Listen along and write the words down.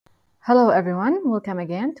Hello everyone, welcome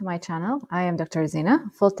again to my channel. I am Dr. Zina,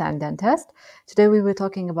 full-time dentist. Today we will be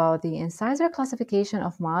talking about the incisor classification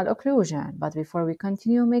of malocclusion. But before we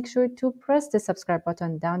continue, make sure to press the subscribe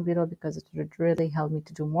button down below because it would really help me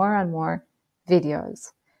to do more and more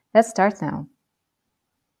videos. Let's start now.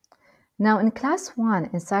 Now in class 1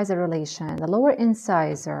 incisor relation, the lower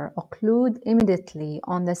incisor occlude immediately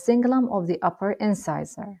on the cingulum of the upper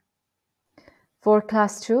incisor. For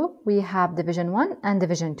class 2, we have division 1 and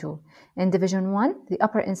division 2. In division 1, the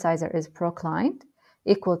upper incisor is proclined,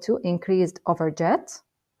 equal to increased overjet,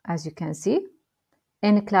 as you can see.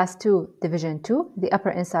 In class 2, division 2, the upper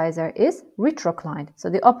incisor is retroclined, so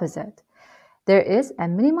the opposite. There is a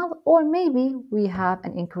minimal or maybe we have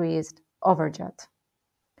an increased overjet.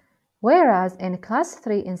 Whereas in class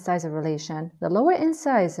 3 incisor relation, the lower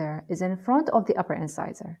incisor is in front of the upper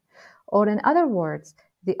incisor, or in other words,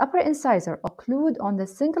 the upper incisor occlude on the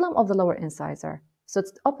cingulum of the lower incisor, so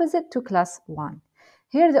it's opposite to class 1.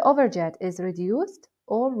 Here the overjet is reduced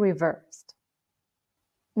or reversed.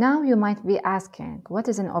 Now you might be asking, what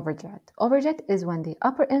is an overjet? Overjet is when the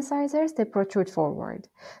upper incisors, they protrude forward.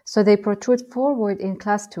 So they protrude forward in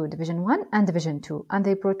class 2, division 1 and division 2, and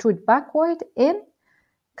they protrude backward in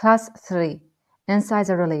class 3,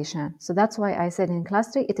 incisor relation. So that's why I said in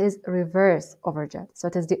class 3 it is reverse overjet, so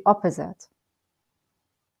it is the opposite.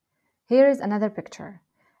 Here is another picture.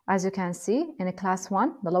 As you can see, in class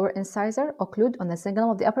 1, the lower incisor occlude on the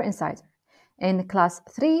cingulum of the upper incisor. In class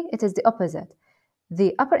 3, it is the opposite.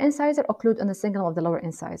 The upper incisor occlude on the cingulum of the lower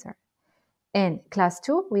incisor. In class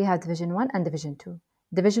 2, we have division 1 and division 2.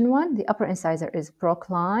 Division 1, the upper incisor is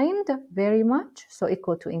proclined very much, so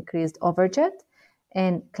equal to increased overjet.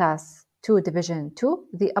 In class 2, division 2,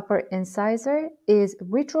 the upper incisor is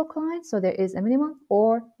retroclined, so there is a minimal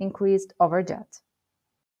or increased overjet.